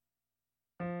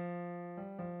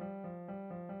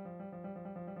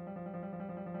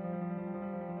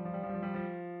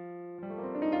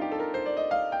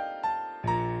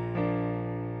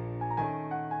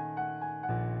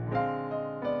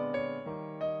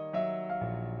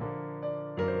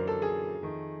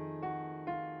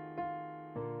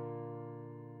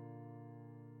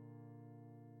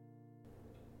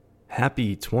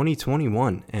Happy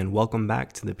 2021 and welcome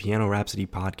back to the Piano Rhapsody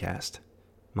podcast.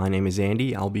 My name is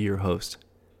Andy, I'll be your host.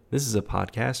 This is a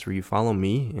podcast where you follow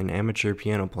me, an amateur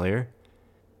piano player,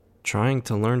 trying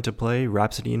to learn to play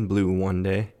Rhapsody in Blue one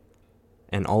day,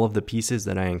 and all of the pieces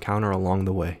that I encounter along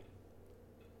the way.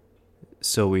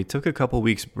 So we took a couple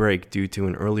weeks break due to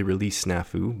an early release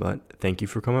snafu, but thank you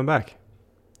for coming back.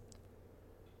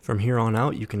 From here on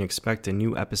out, you can expect a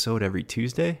new episode every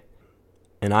Tuesday,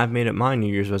 and I've made it my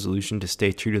New Year's resolution to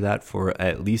stay true to that for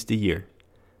at least a year.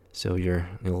 So you'll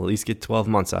at least get 12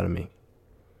 months out of me.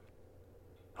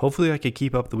 Hopefully I could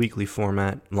keep up the weekly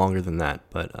format longer than that,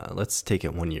 but let's take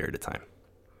it 1 year at a time.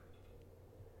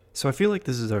 So I feel like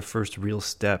this is our first real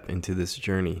step into this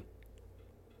journey.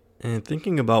 And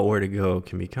thinking about where to go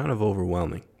can be kind of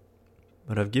overwhelming.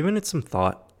 But I've given it some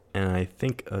thought, and I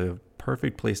think a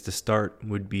perfect place to start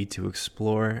would be to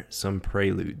explore some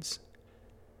preludes.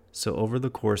 So over the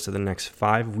course of the next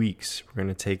 5 weeks, we're going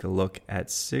to take a look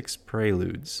at 6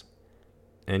 preludes.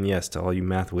 And yes, to all you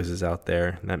math whizzes out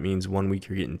there, that means 1 week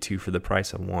you're getting 2 for the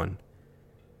price of 1.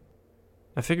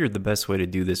 I figured the best way to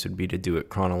do this would be to do it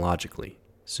chronologically,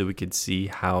 so we could see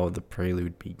how the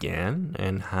prelude began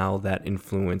and how that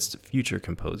influenced future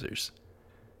composers.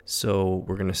 So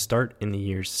we're going to start in the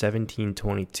year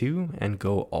 1722 and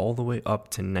go all the way up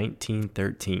to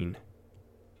 1913.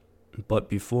 But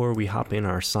before we hop in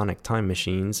our sonic time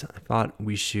machines, I thought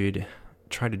we should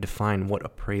try to define what a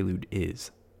prelude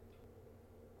is.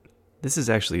 This is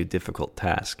actually a difficult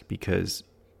task because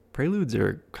preludes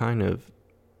are kind of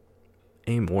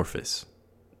amorphous.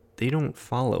 They don't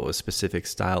follow a specific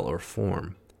style or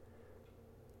form,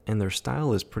 and their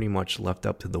style is pretty much left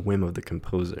up to the whim of the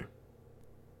composer.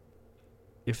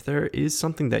 If there is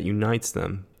something that unites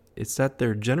them, it's that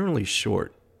they're generally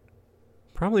short,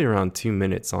 probably around 2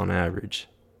 minutes on average,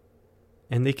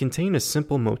 and they contain a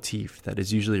simple motif that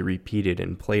is usually repeated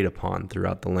and played upon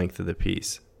throughout the length of the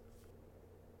piece.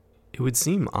 It would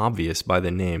seem obvious by the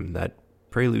name that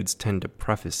preludes tend to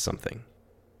preface something,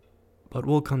 but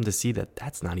we'll come to see that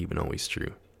that's not even always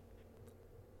true.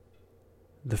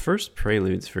 The first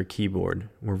preludes for keyboard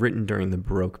were written during the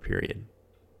Baroque period,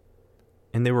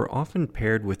 and they were often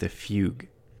paired with a fugue.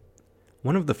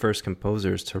 One of the first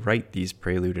composers to write these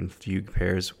prelude and fugue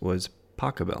pairs was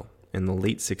Pachelbel in the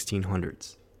late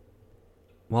 1600s.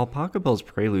 While Pachelbel's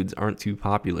preludes aren't too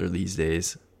popular these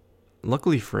days,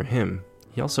 luckily for him,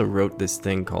 he also wrote this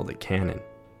thing called a canon,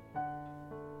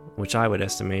 which I would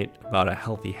estimate about a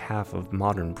healthy half of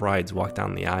modern brides walk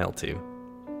down the aisle to.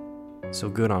 So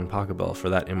good on Pachelbel for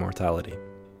that immortality.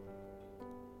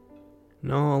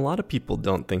 No, a lot of people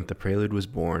don't think the prelude was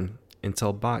born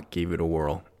until Bach gave it a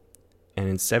whirl. And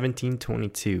in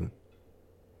 1722,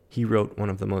 he wrote one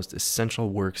of the most essential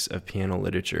works of piano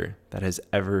literature that has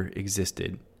ever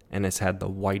existed and has had the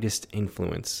widest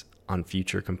influence on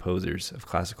future composers of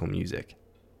classical music.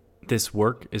 This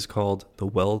work is called The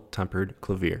Well-Tempered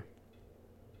Clavier.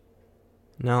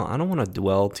 Now, I don't want to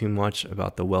dwell too much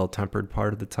about the well-tempered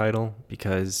part of the title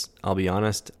because, I'll be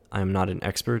honest, I'm not an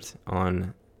expert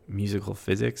on musical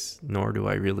physics, nor do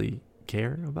I really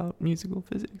care about musical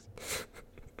physics.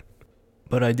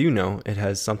 But I do know it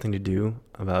has something to do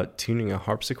about tuning a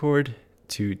harpsichord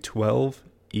to 12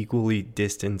 equally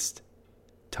distanced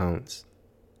tones.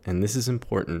 And this is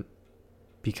important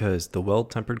because the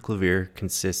well-tempered clavier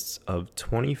consists of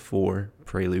 24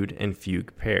 prelude and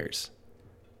fugue pairs.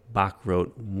 Bach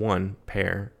wrote 1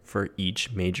 pair for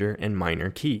each major and minor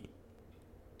key.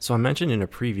 So I mentioned in a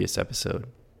previous episode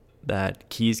that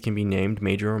keys can be named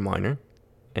major or minor,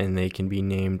 and they can be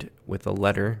named with a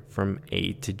letter from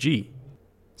A to G.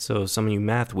 So some of you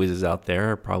math whizzes out there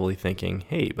are probably thinking,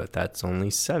 hey, but that's only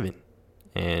 7.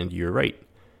 And you're right.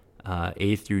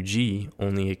 A through G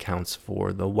only accounts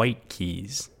for the white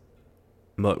keys.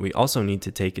 But we also need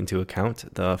to take into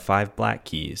account the 5 black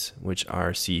keys, which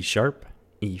are C sharp,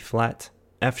 E flat,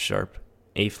 F sharp,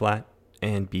 A flat,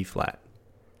 and B flat.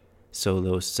 So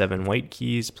those 7 white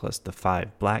keys plus the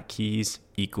 5 black keys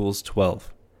equals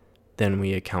 12. Then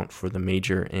we account for the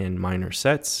major and minor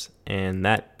sets, and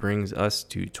that brings us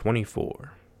to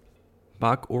 24.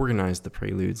 Bach organized the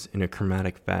preludes in a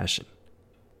chromatic fashion,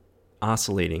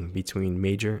 oscillating between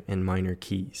major and minor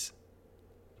keys,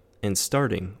 and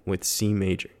starting with C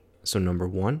major. So number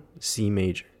 1, C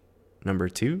major. Number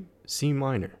 2, C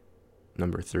minor.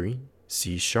 Number 3,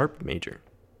 C sharp major.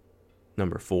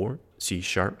 Number 4, C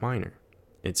sharp minor,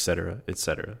 etc.,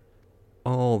 etc.,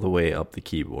 all the way up the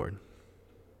keyboard.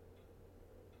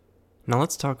 Now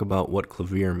let's talk about what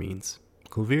clavier means.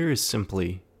 Clavier is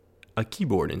simply a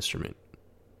keyboard instrument.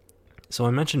 So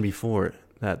I mentioned before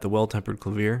that the well-tempered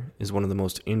clavier is one of the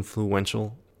most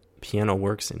influential piano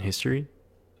works in history?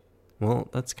 Well,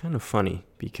 that's kind of funny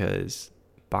because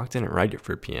Bach didn't write it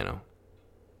for piano,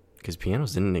 because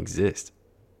pianos didn't exist.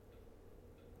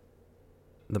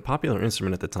 The popular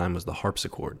instrument at the time was the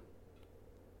harpsichord,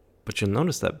 but you'll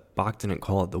notice that Bach didn't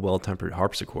call it the well-tempered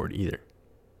harpsichord either,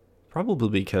 probably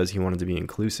because he wanted to be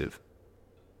inclusive,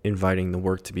 inviting the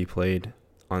work to be played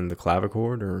on the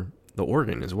clavichord or the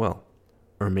organ as well.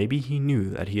 Or maybe he knew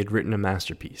that he had written a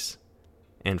masterpiece,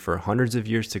 and for hundreds of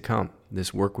years to come,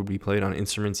 this work would be played on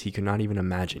instruments he could not even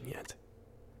imagine yet.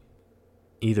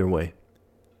 Either way,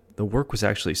 the work was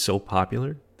actually so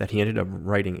popular that he ended up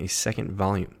writing a second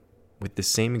volume with the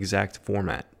same exact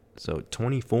format, so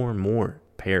 24 more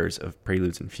pairs of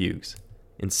preludes and fugues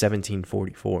in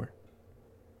 1744.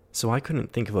 So I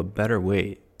couldn't think of a better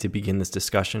way to begin this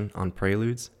discussion on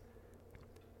preludes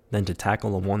than to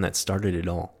tackle the one that started it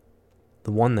all,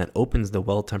 the one that opens the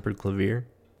well-tempered clavier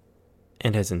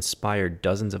and has inspired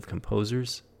dozens of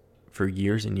composers for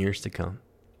years and years to come.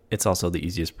 It's also the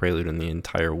easiest prelude in the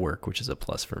entire work, which is a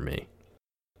plus for me.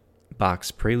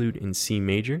 Bach's Prelude in C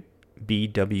Major,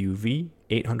 BWV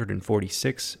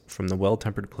 846 from the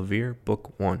Well-Tempered Clavier,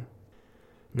 Book 1.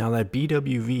 Now that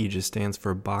BWV just stands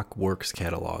for Bach Works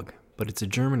Catalog, but it's a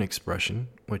German expression,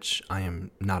 which I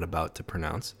am not about to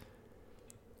pronounce,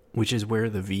 which is where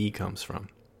the V comes from.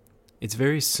 It's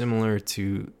very similar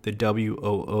to the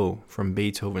WOO from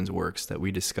Beethoven's works that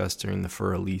we discussed during the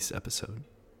Für Elise episode.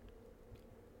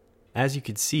 As you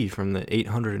could see from the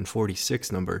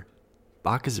 846 number,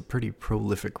 Bach is a pretty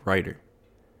prolific writer.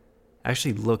 I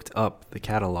actually looked up the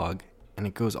catalog, and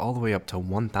it goes all the way up to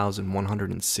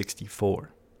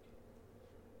 1,164.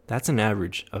 That's an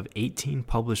average of 18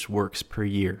 published works per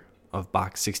year of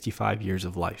Bach's 65 years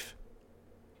of life.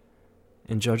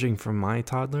 And judging from my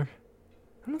toddler,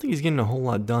 I don't think he's getting a whole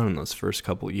lot done in those first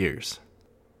couple years.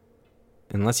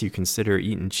 Unless you consider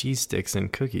eating cheese sticks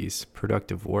and cookies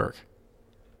productive work.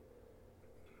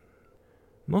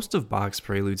 Most of Bach's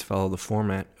preludes follow the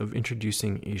format of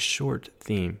introducing a short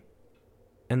theme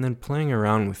and then playing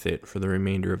around with it for the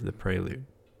remainder of the prelude.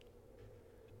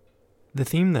 The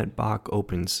theme that Bach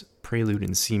opens Prelude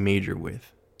in C Major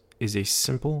with is a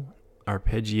simple,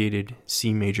 arpeggiated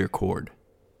C major chord.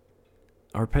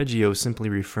 Arpeggio simply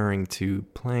referring to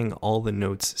playing all the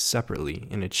notes separately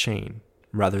in a chain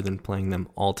rather than playing them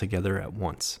all together at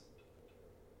once.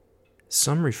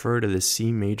 Some refer to the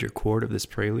C major chord of this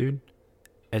prelude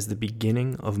as the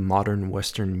beginning of modern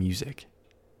Western music,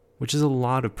 which is a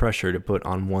lot of pressure to put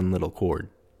on one little chord.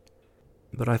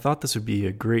 But I thought this would be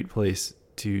a great place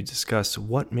to discuss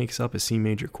what makes up a C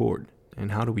major chord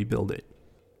and how do we build it.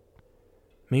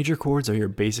 Major chords are your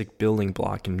basic building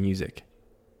block in music.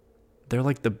 They're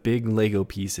like the big Lego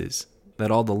pieces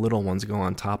that all the little ones go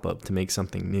on top of to make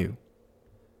something new.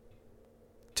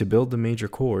 To build the major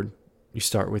chord, you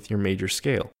start with your major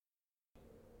scale.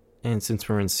 And since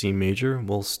we're in C major,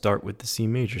 we'll start with the C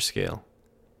major scale.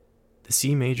 The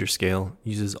C major scale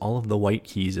uses all of the white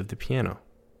keys of the piano,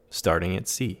 starting at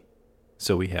C.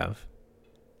 So we have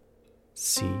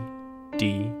C,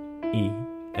 D, E,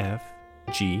 F,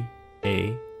 G,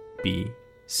 A, B,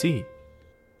 C.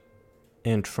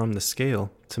 And from the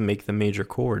scale, to make the major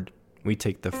chord, we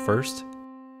take the first,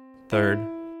 third,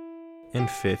 and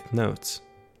fifth notes.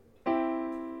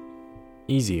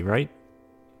 Easy, right?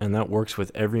 And that works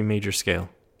with every major scale.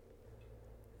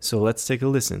 So let's take a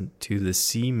listen to the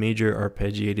C major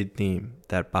arpeggiated theme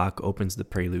that Bach opens the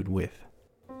prelude with.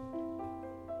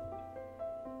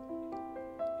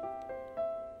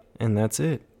 And that's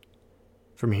it.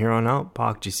 From here on out,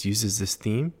 Bach just uses this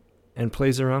theme and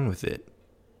plays around with it.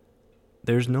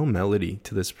 There's no melody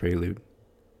to this prelude.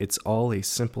 It's all a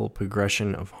simple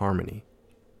progression of harmony,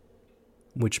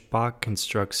 which Bach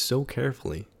constructs so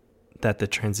carefully that the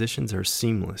transitions are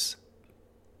seamless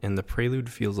and the prelude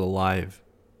feels alive.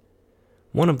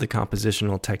 One of the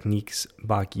compositional techniques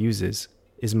Bach uses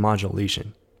is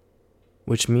modulation,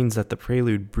 which means that the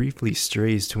prelude briefly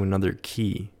strays to another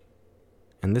key,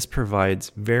 and this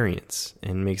provides variance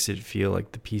and makes it feel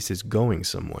like the piece is going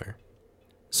somewhere.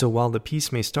 So while the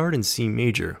piece may start in C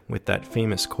major with that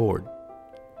famous chord,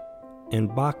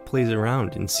 and Bach plays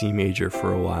around in C major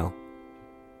for a while,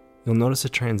 you'll notice a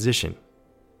transition,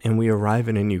 and we arrive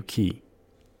in a new key.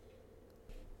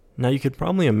 Now you could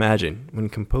probably imagine when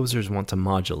composers want to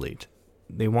modulate,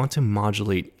 they want to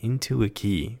modulate into a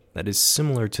key that is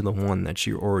similar to the one that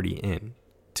you're already in,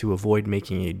 to avoid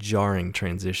making a jarring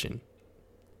transition.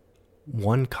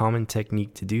 One common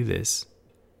technique to do this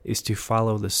is to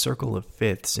follow the circle of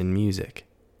fifths in music.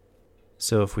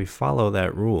 So if we follow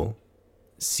that rule,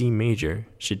 C major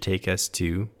should take us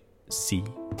to C,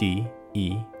 D,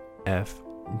 E, F,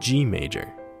 G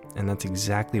major, And that's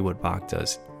exactly what Bach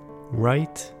does.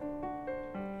 Right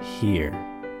here.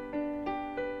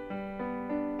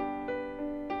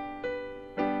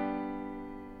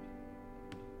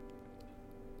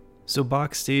 So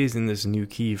Bach stays in this new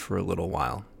key for a little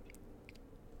while.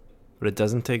 But it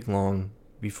doesn't take long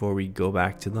before we go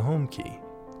back to the home key.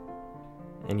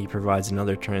 And he provides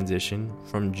another transition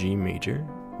from G major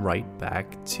right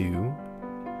back to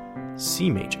C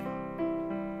major.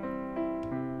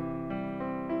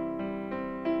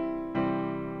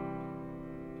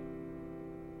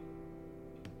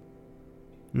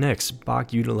 Next,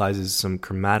 Bach utilizes some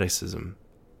chromaticism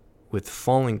with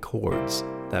falling chords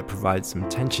that provide some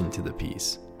tension to the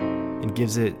piece and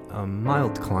gives it a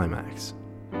mild climax.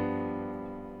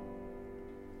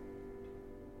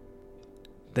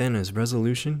 Then, as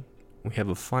resolution, we have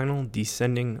a final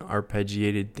descending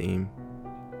arpeggiated theme,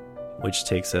 which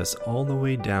takes us all the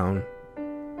way down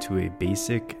to a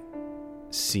basic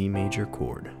C major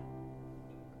chord.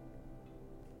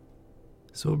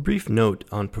 So a brief note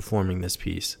on performing this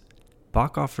piece.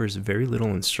 Bach offers very little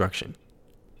instruction.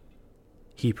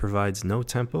 He provides no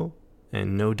tempo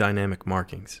and no dynamic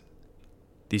markings.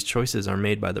 These choices are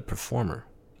made by the performer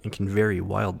and can vary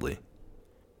wildly.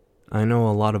 I know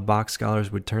a lot of Bach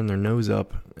scholars would turn their nose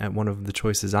up at one of the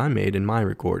choices I made in my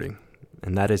recording,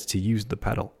 and that is to use the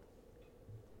pedal.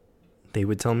 They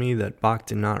would tell me that Bach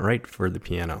did not write for the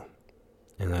piano,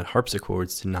 and that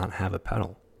harpsichords did not have a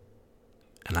pedal.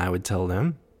 And I would tell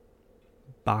them,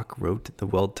 Bach wrote the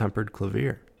well-tempered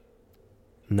clavier,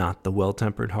 not the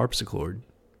well-tempered harpsichord.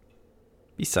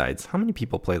 Besides, how many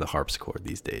people play the harpsichord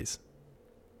these days?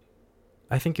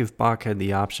 I think if Bach had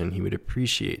the option, he would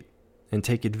appreciate and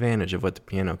take advantage of what the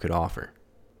piano could offer,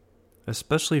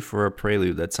 especially for a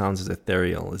prelude that sounds as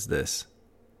ethereal as this.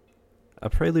 A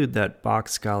prelude that Bach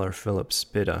scholar Philip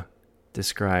Spitta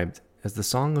described as the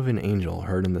song of an angel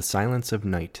heard in the silence of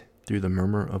night through the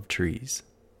murmur of trees.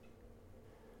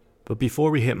 But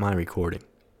before we hit my recording,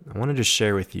 I wanted to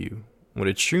share with you what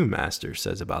a true master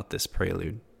says about this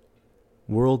prelude.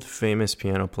 World-famous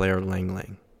piano player Lang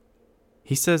Lang.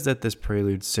 He says that this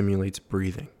prelude simulates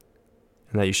breathing,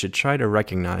 and that you should try to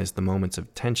recognize the moments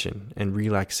of tension and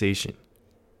relaxation,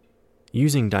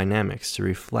 using dynamics to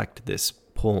reflect this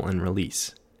pull and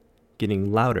release,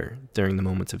 getting louder during the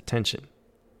moments of tension,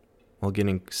 while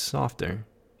getting softer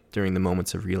during the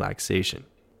moments of relaxation.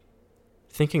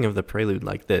 Thinking of the prelude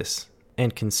like this,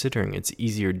 and considering its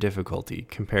easier difficulty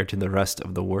compared to the rest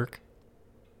of the work,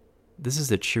 this is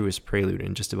the truest prelude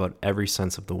in just about every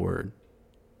sense of the word.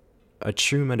 A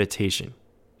true meditation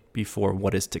before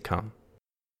what is to come.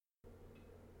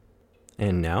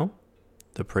 And now,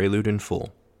 the prelude in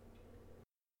full.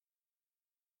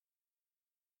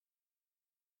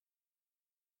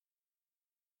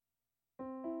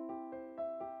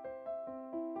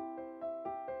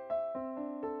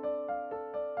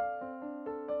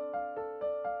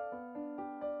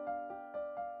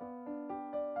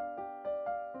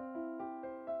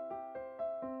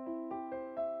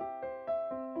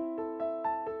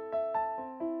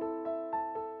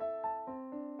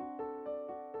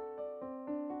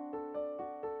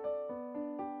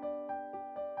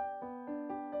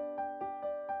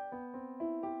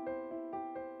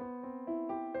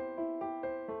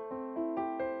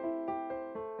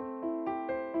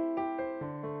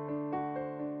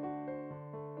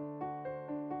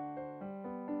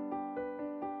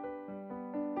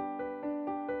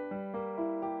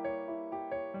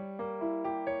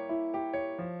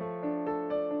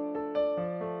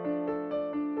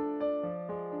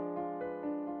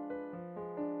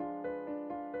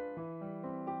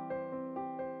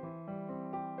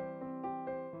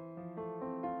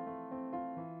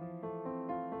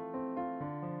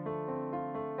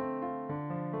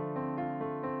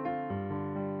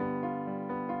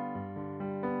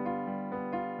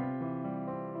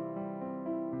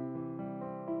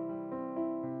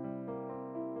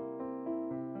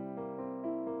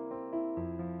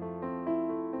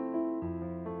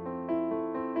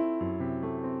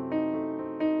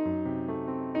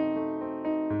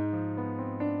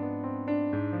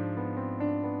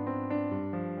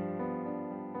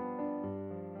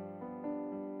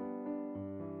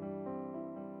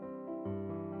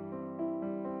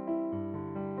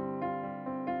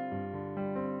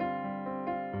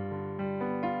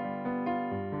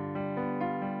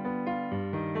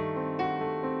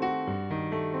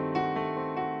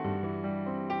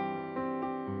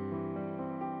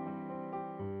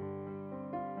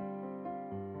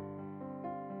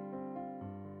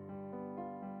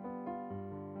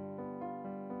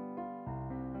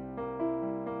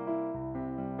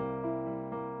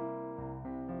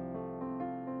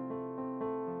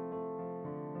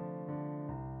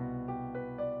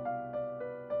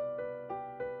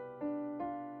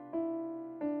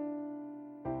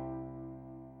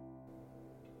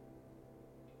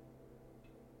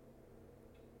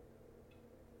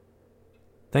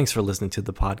 Thanks for listening to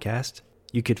the podcast.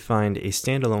 You could find a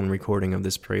standalone recording of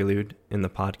this prelude in the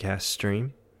podcast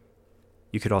stream.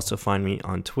 You could also find me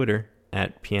on Twitter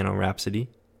at Piano Rhapsody,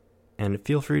 and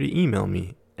feel free to email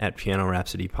me at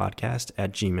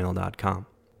pianorhapsodypodcast@gmail.com.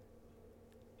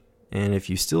 And if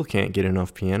you still can't get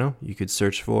enough piano, you could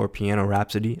search for Piano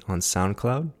Rhapsody on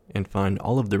SoundCloud and find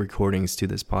all of the recordings to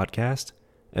this podcast,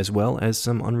 as well as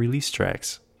some unreleased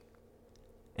tracks.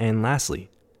 And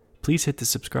lastly, please hit the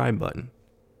subscribe button.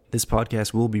 This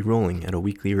podcast will be rolling at a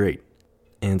weekly rate,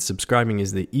 and subscribing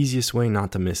is the easiest way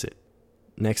not to miss it.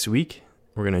 Next week,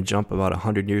 we're going to jump about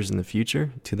 100 years in the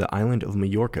future to the island of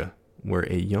Majorca, where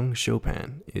a young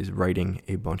Chopin is writing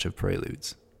a bunch of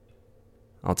preludes.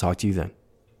 I'll talk to you then.